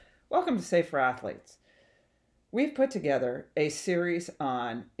Welcome to Safe for Athletes. We've put together a series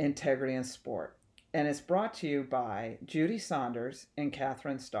on integrity in sport, and it's brought to you by Judy Saunders and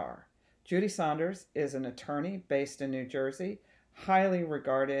Catherine Starr. Judy Saunders is an attorney based in New Jersey, highly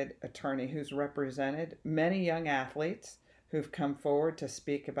regarded attorney who's represented many young athletes who've come forward to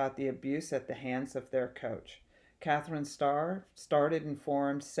speak about the abuse at the hands of their coach. Catherine Starr started and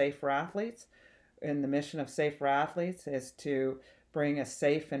formed Safe for Athletes, and the mission of Safe for Athletes is to bring a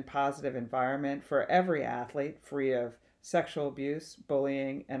safe and positive environment for every athlete free of sexual abuse,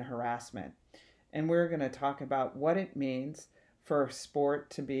 bullying, and harassment. And we're going to talk about what it means for sport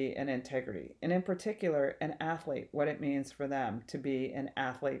to be an integrity, and in particular, an athlete, what it means for them to be an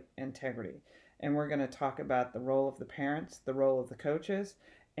athlete integrity. And we're going to talk about the role of the parents, the role of the coaches,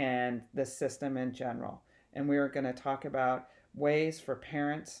 and the system in general. And we are going to talk about ways for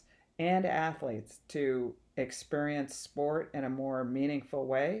parents and athletes to experience sport in a more meaningful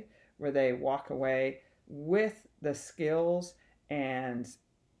way, where they walk away with the skills and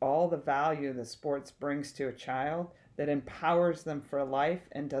all the value the sports brings to a child that empowers them for life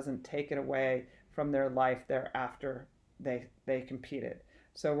and doesn't take it away from their life thereafter they competed.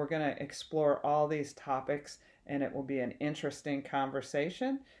 So we're going to explore all these topics, and it will be an interesting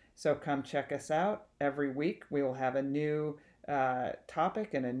conversation. So come check us out. Every week we will have a new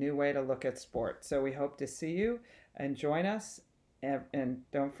topic and a new way to look at sport. So we hope to see you and join us. And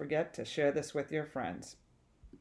don't forget to share this with your friends.